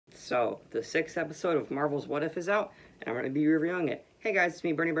So, the 6th episode of Marvel's What If is out, and I'm going to be reviewing it. Hey guys, it's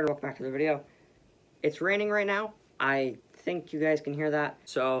me, Bernie Bird. Welcome back to the video. It's raining right now. I think you guys can hear that.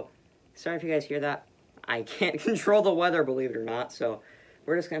 So, sorry if you guys hear that. I can't control the weather, believe it or not, so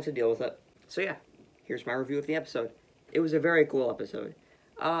we're just going to have to deal with it. So yeah, here's my review of the episode. It was a very cool episode.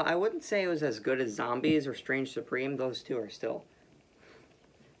 I wouldn't say it was as good as Zombies or Strange Supreme. Those two are still...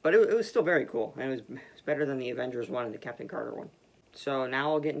 But it was still very cool, and it was better than the Avengers one and the Captain Carter one. So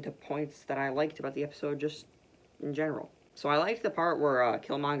now I'll get into points that I liked about the episode just in general. So I liked the part where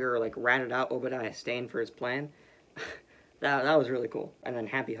Killmonger like ratted out Obadiah Stane for his plan. that was really cool. And then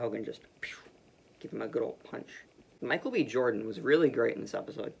Happy Hogan just give him a good old punch. Michael B. Jordan was really great in this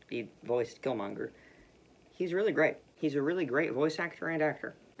episode. He voiced Killmonger. He's really great. He's a really great voice actor and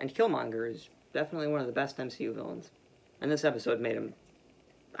actor. And Killmonger is definitely one of the best MCU villains. And this episode made him,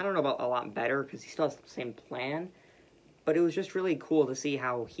 I don't know about a lot better, because he still has the same plan. But it was just really cool to see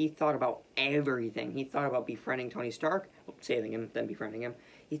how he thought about everything. He thought about befriending Tony Stark, saving him, then befriending him.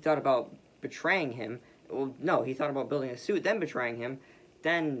 He thought about betraying him. Well, no, he thought about building a suit, then betraying him.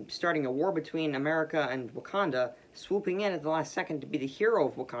 Then starting a war between America and Wakanda, swooping in at the last second to be the hero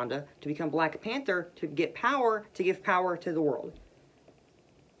of Wakanda, to become Black Panther, to get power, to give power to the world.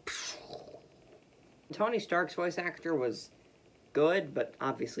 Tony Stark's voice actor was good, but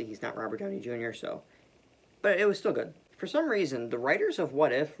obviously he's not Robert Downey Jr., so... But it was still good. For some reason, the writers of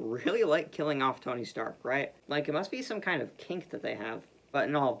What If really like killing off Tony Stark, right? Like, it must be some kind of kink that they have. But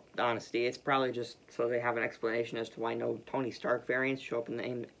in all honesty, it's probably just so they have an explanation as to why no Tony Stark variants show up in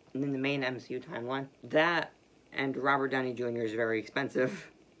the main MCU timeline. That, and Robert Downey Jr. is very expensive.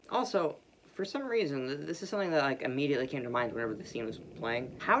 Also, for some reason, this is something that, like, immediately came to mind whenever the scene was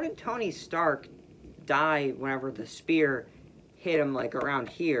playing. How did Tony Stark die whenever the spear hit him, like, around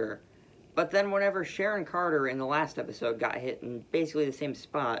here? But then whenever Sharon Carter in the last episode got hit in basically the same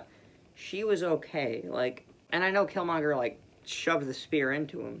spot, she was okay. Like, and I know Killmonger, like, shoved the spear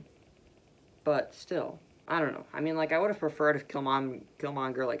into him. But still, I don't know. I mean, like, I would have preferred if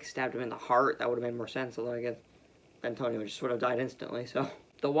Killmonger, like, stabbed him in the heart. That would have made more sense, although I guess then Tony would just would have died instantly, so.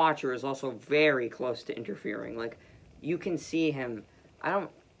 The Watcher is also very close to interfering. Like, you can see him. I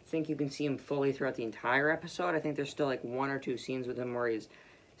don't think you can see him fully throughout the entire episode. I think there's still, like, 1 or 2 scenes with him where he's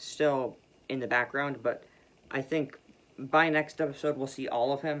still in the background, but I think by next episode we'll see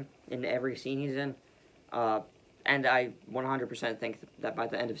all of him in every scene he's in, and I 100% think that by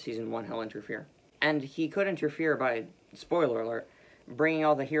the end of Season 1 he'll interfere. And he could interfere by, spoiler alert, bringing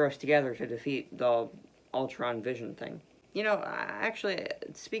all the heroes together to defeat the Ultron Vision thing. You know, actually,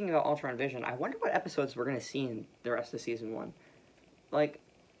 speaking about Ultron Vision, I wonder what episodes we're going to see in the rest of Season 1. Like,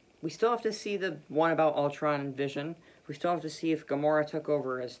 we still have to see the one about Ultron Vision. We still have to see if Gamora took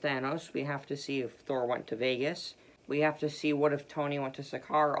over as Thanos. We have to see if Thor went to Vegas. We have to see what if Tony went to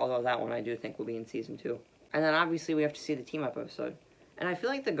Sakaar, although that one I do think will be in Season 2. And then obviously we have to see the team-up episode. And I feel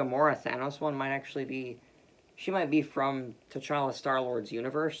like the Gamora Thanos one might actually be... She might be from T'Challa Star-Lord's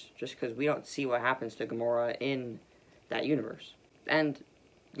universe, just because we don't see what happens to Gamora in that universe. And,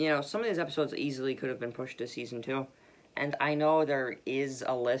 you know, some of these episodes easily could have been pushed to Season 2. And I know there is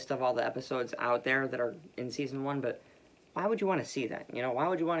a list of all the episodes out there that are in Season 1, but why would you want to see that? You know, why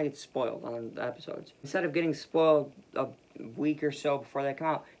would you want to get spoiled on the episodes? Instead of getting spoiled a week or so before they come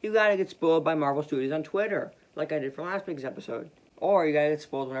out, you gotta get spoiled by Marvel Studios on Twitter, like I did for last week's episode. Or you gotta get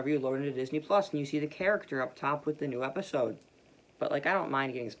spoiled whenever you load into Disney Plus and you see the character up top with the new episode. But, like, I don't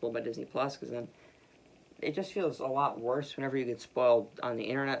mind getting spoiled by Disney Plus, because then it just feels a lot worse whenever you get spoiled on the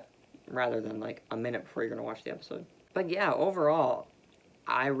internet, rather than, like, a minute before you're gonna watch the episode. But yeah, overall,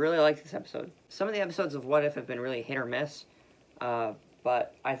 I really like this episode. Some of the episodes of What If have been really hit or miss,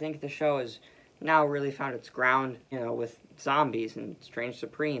 but I think the show has now really found its ground, you know, with Zombies and Strange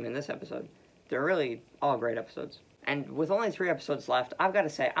Supreme in this episode. They're really all great episodes. And with only 3 episodes left, I've got to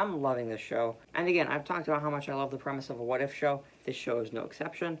say, I'm loving this show. And again, I've talked about how much I love the premise of a What If show. This show is no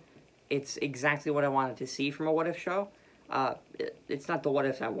exception. It's exactly what I wanted to see from a What If show. It's not the What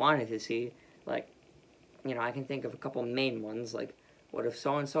Ifs I wanted to see. Like, you know, I can think of a couple main ones, like, what if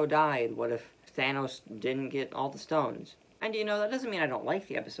so-and-so died? What if Thanos didn't get all the stones? And, you know, that doesn't mean I don't like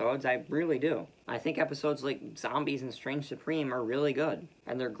the episodes. I really do. I think episodes like Zombies and Strange Supreme are really good.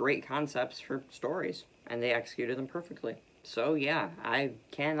 And they're great concepts for stories. And they executed them perfectly. So, yeah, I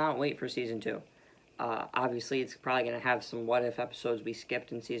cannot wait for Season 2. Obviously, it's probably going to have some What If episodes we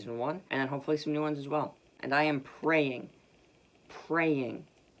skipped in Season 1. And then hopefully some new ones as well. And I am praying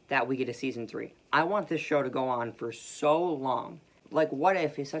that we get a Season 3. I want this show to go on for so long. Like, What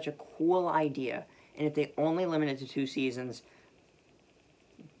If is such a cool idea, and if they only limit it to 2 seasons,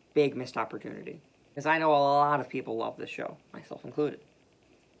 big missed opportunity. Because I know a lot of people love this show, myself included.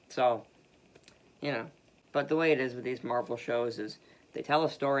 So, you know. But the way it is with these Marvel shows is they tell a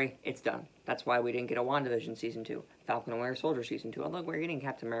story, it's done. That's why we didn't get a WandaVision Season 2, Falcon and Winter Soldier Season 2. And look, we're getting a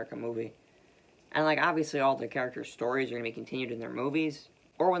Captain America movie. And, like, obviously all the characters' stories are going to be continued in their movies,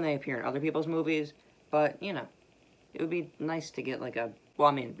 or when they appear in other people's movies. But, you know, it would be nice to get, like, a... Well,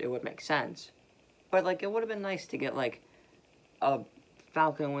 I mean, it would make sense. But, like, it would have been nice to get, like, a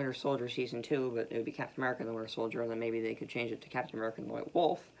Falcon and Winter Soldier Season 2, but it would be Captain America and the Winter Soldier, and then maybe they could change it to Captain America and the White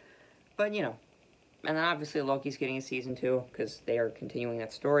Wolf. But, you know. And then obviously Loki's getting a Season 2, because they are continuing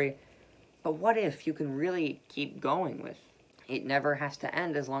that story. But what if you can really keep going with? It never has to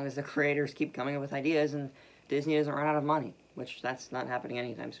end as long as the creators keep coming up with ideas and Disney doesn't run out of money. Which, that's not happening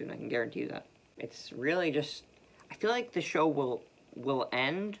anytime soon, I can guarantee you that. It's really just... I feel like the show will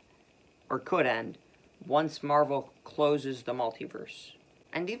end, or could end, once Marvel closes the multiverse.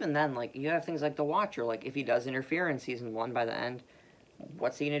 And even then, like, you have things like The Watcher, like, if he does interfere in Season 1 by the end,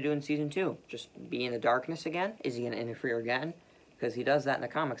 what's he going to do in Season 2? Just be in the darkness again? Is he going to interfere again? Because he does that in the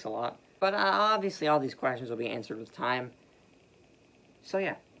comics a lot. But obviously all these questions will be answered with time. So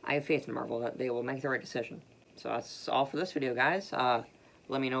yeah, I have faith in Marvel that they will make the right decision. So that's all for this video, guys.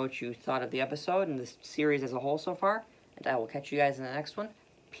 Let me know what you thought of the episode and the series as a whole so far. And I will catch you guys in the next one.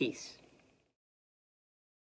 Peace.